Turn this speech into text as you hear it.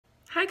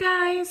Hi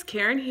guys,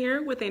 Karen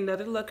here with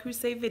another Le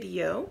Creuset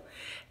video,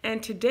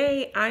 and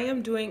today I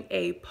am doing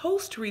a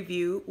post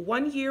review,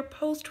 1 year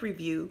post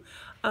review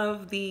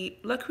of the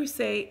Le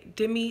Creuset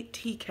Demi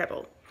tea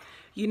kettle.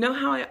 You know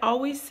how I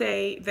always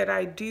say that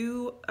I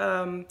do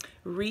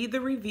read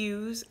the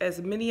reviews,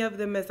 as many of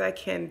them as I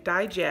can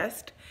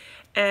digest,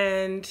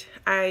 and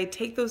I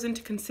take those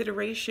into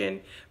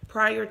consideration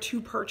prior to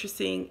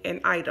purchasing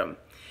an item.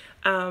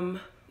 And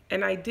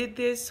I did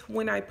this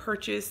when I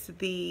purchased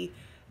the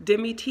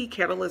Demi tea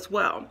kettle as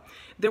well.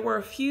 There were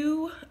a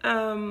few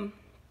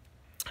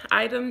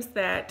items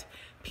that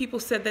people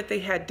said that they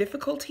had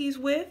difficulties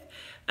with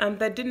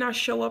that did not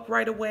show up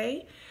right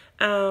away.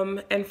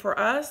 And for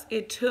us,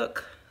 it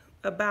took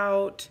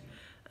about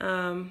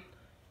 8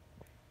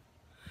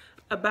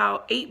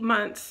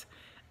 months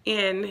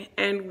in,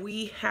 and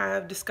we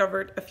have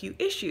discovered a few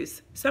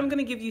issues. So I'm going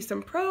to give you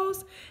some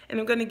pros, and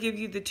I'm going to give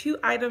you the 2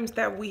 items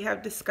that we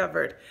have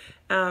discovered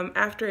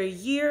after a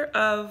year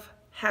of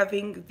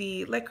having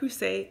the Le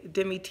Creuset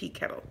Demi tea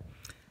kettle.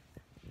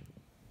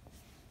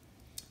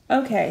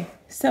 Okay,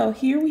 so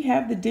here we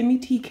have the Demi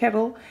tea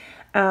kettle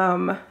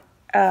here,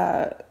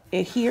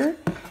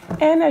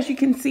 and as you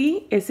can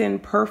see, it's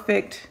in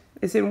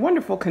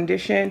wonderful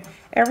condition.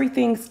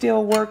 Everything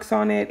still works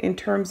on it in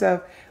terms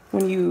of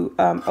when you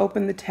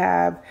open the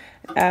tab.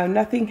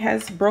 Nothing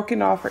has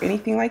broken off or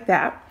anything like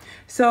that.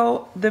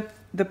 So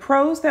the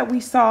pros that we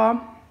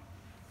saw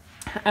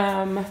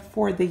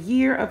for the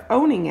year of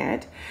owning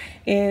it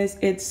is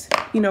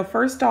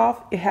first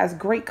off, it has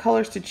great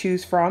colors to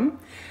choose from.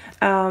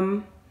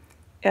 So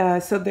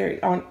they're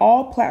on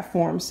all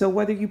platforms. So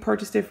whether you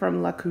purchased it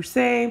from Le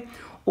Creuset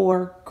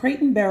or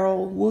Crate &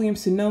 Barrel,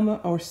 Williams Sonoma,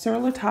 or Sur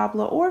La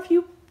Table, or if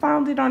you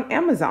found it on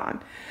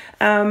Amazon,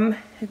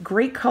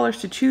 great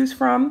colors to choose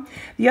from.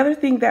 The other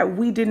thing that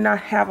we did not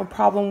have a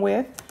problem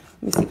with,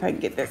 let me see if I can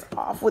get this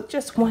off with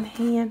just one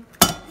hand.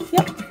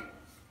 Yep.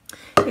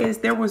 Is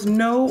there was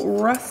no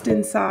rust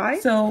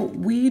inside. So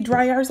we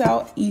dry ours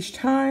out each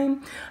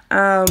time.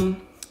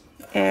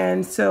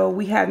 And so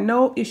we had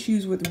no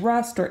issues with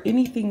rust or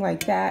anything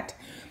like that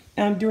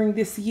during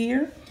this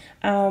year.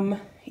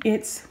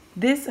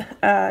 This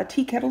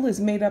tea kettle is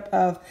made up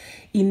of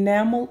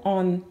enamel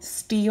on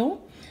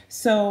steel.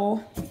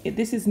 So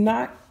this is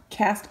not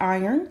cast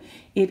iron.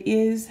 It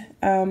is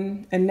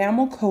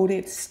enamel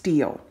coated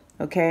steel,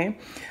 okay?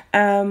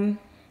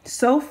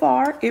 So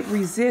far, it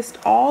resists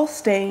all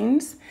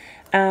stains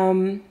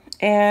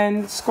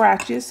and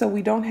scratches, so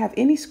we don't have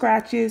any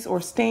scratches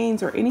or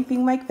stains or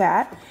anything like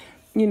that.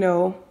 You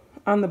know,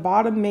 on the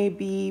bottom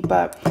maybe,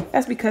 but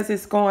that's because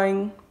it's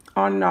going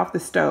on and off the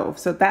stove,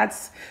 so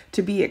that's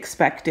to be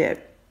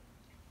expected.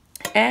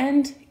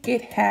 And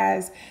it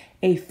has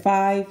a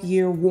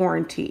 5-year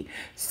warranty,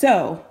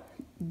 so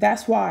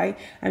that's why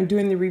I'm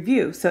doing the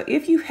review. So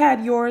if you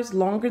had yours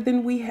longer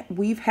than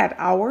we've had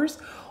ours,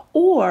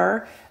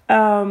 or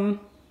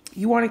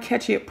you want to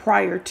catch it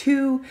prior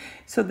to,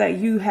 so that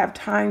you have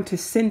time to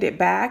send it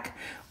back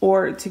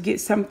or to get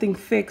something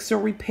fixed or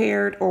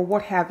repaired or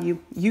what have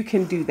you, you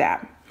can do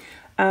that.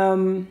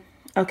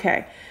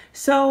 Okay,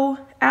 so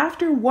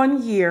after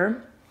 1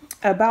 year,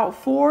 about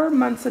 4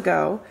 months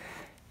ago,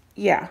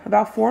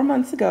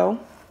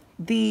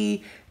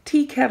 the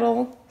tea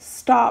kettle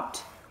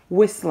stopped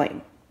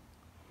whistling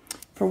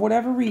for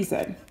whatever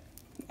reason.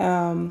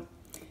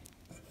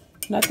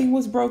 Nothing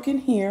was broken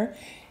here.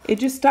 It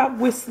just stopped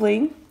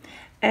whistling,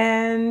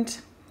 and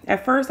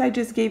at first I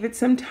just gave it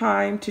some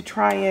time to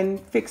try and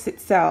fix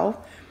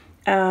itself,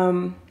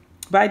 but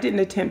I didn't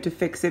attempt to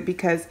fix it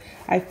because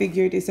I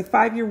figured it's a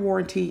 5-year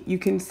warranty. You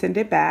can send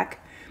it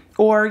back,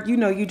 or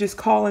you just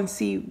call and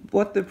see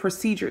what the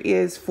procedure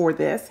is for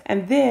this.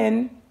 And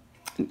then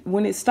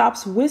when it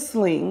stops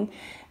whistling,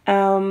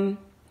 the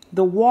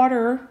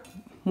water,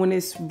 when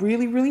it's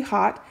really, really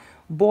hot,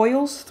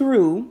 boils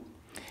through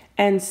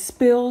and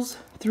spills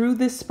through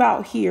this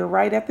spout here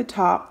right at the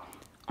top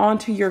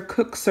onto your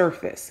cook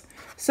surface.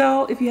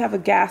 So if you have a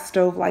gas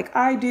stove like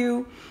I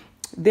do,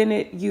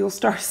 then you'll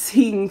start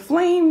seeing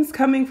flames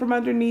coming from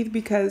underneath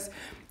because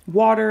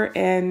water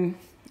and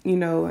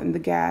the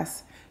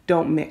gas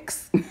don't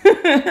mix.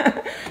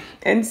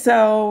 And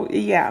so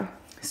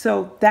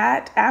so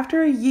that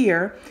after a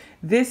year,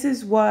 this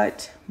is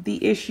what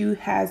the issue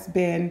has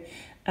been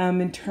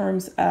in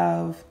terms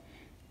of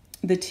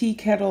the tea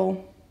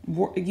kettle.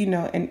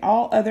 In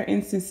all other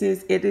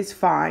instances, it is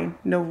fine.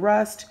 No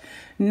rust,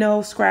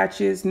 no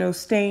scratches, no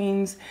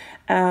stains,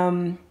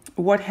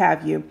 what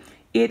have you.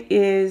 It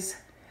is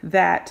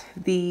that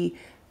the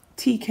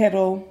tea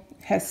kettle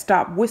has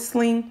stopped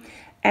whistling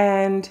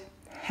and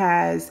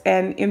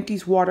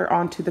empties water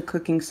onto the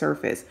cooking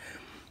surface.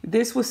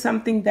 This was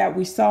something that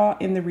we saw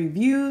in the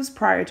reviews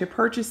prior to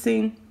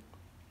purchasing,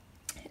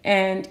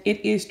 and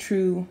it is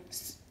true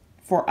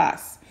for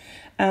us.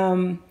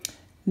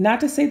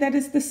 Not to say that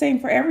it's the same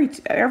for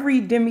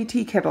every Demi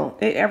tea kettle.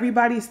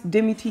 Everybody's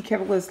Demi tea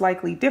kettle is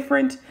likely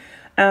different,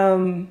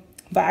 but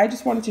I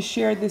just wanted to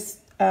share this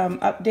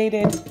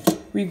updated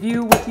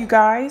review with you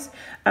guys,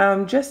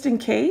 just in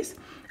case.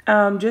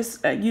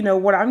 You know,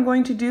 what I'm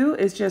going to do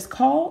is just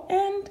call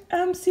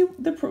and see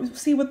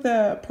what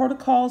the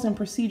protocols and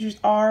procedures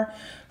are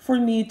for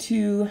me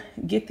to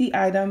get the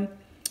item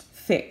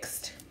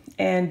fixed.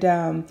 And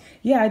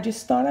yeah, I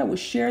just thought I would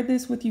share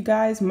this with you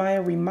guys.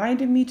 Maya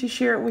reminded me to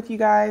share it with you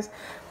guys.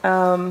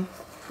 And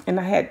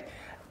I had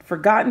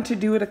forgotten to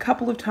do it a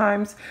couple of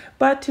times,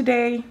 but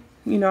today,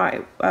 you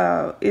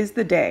know, is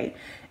the day.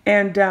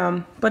 And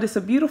but it's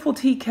a beautiful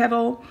tea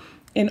kettle.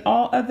 In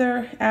all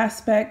other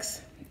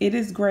aspects, it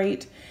is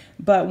great.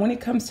 But when it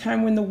comes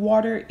time when the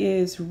water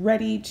is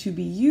ready to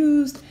be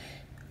used,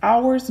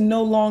 ours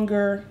no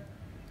longer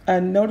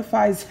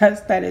notifies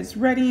us that it's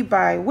ready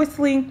by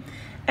whistling,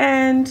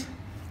 and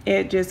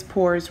it just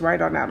pours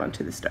right on out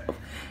onto the stove.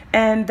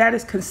 And that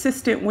is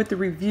consistent with the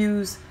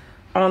reviews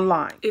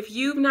online. If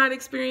you've not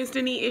experienced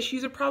any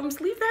issues or problems,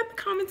 leave that in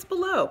the comments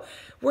below.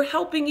 We're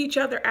helping each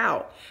other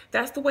out.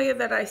 That's the way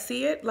that I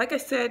see it. Like I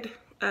said,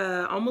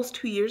 almost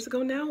 2 years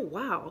ago now,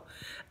 wow,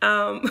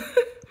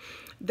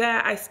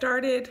 that I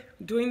started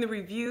doing the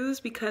reviews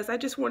because I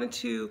just wanted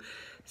to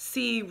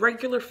see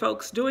regular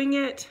folks doing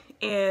it,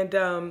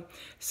 and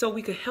so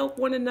we could help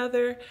one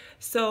another.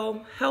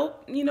 So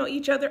help, you know,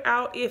 each other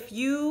out. If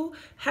you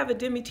have a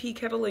Demi tea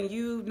kettle and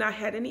you've not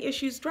had any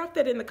issues, drop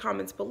that in the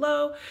comments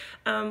below.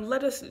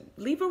 Let us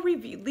leave a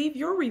review, leave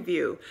your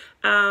review.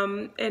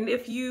 And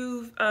if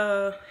you've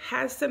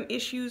had some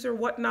issues or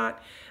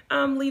whatnot,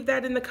 leave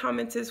that in the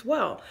comments as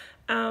well.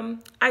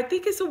 I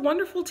think it's a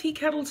wonderful tea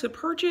kettle to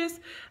purchase.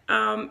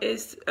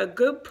 It's a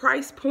good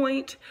price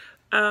point.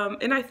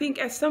 And I think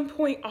at some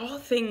point, all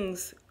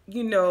things,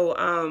 you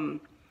know,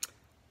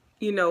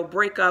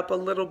 break up a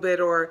little bit,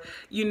 or,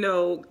 you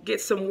know,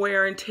 get some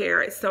wear and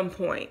tear at some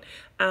point,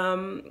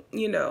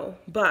 you know,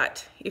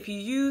 but if you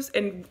use,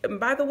 and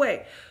by the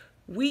way,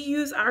 we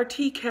use our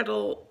tea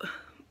kettles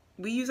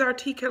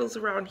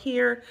around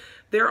here.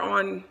 They're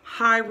on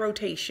high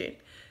rotation.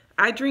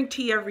 I drink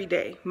tea every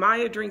day.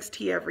 Maya drinks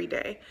tea every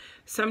day,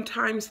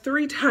 sometimes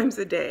 3 times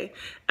a day.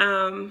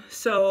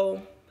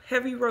 So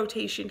heavy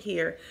rotation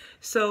here.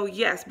 So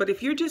yes, but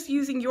if you're just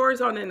using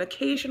yours on an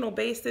occasional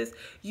basis,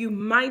 you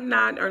might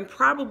not, and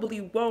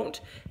probably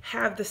won't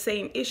have the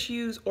same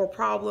issues or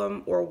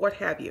problem or what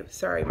have you.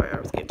 Sorry, my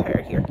arm's getting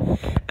tired here.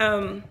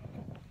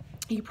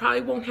 You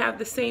probably won't have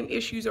the same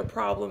issues or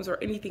problems or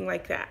anything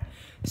like that.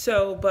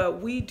 So,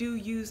 but we do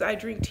use, I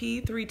drink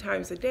tea 3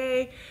 times a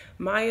day.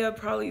 Maya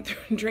probably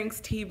drinks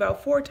tea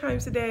about 4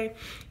 times a day.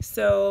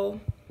 So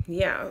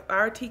yeah,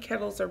 our tea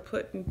kettles are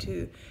put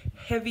into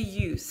heavy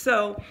use.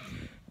 So,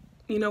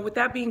 you know, with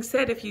that being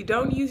said, if you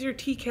don't use your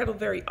tea kettle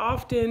very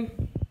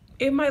often,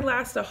 it might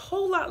last a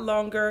whole lot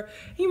longer.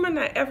 You might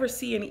not ever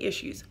see any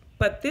issues.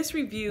 But this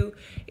review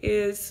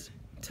is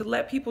to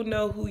let people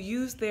know who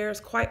use theirs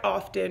quite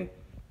often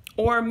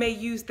or may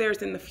use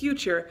theirs in the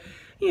future.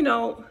 You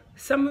know,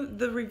 some of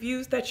the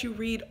reviews that you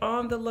read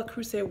on the Le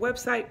Creuset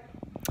website,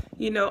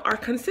 you know, are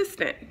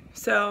consistent.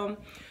 So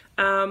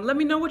let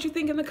me know what you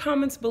think in the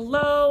comments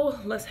below.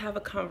 Let's have a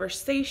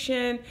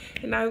conversation.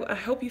 And I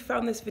hope you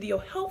found this video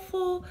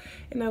helpful.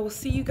 And I will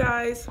see you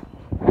guys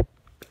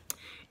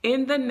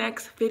in the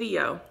next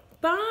video.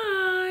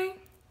 Bye.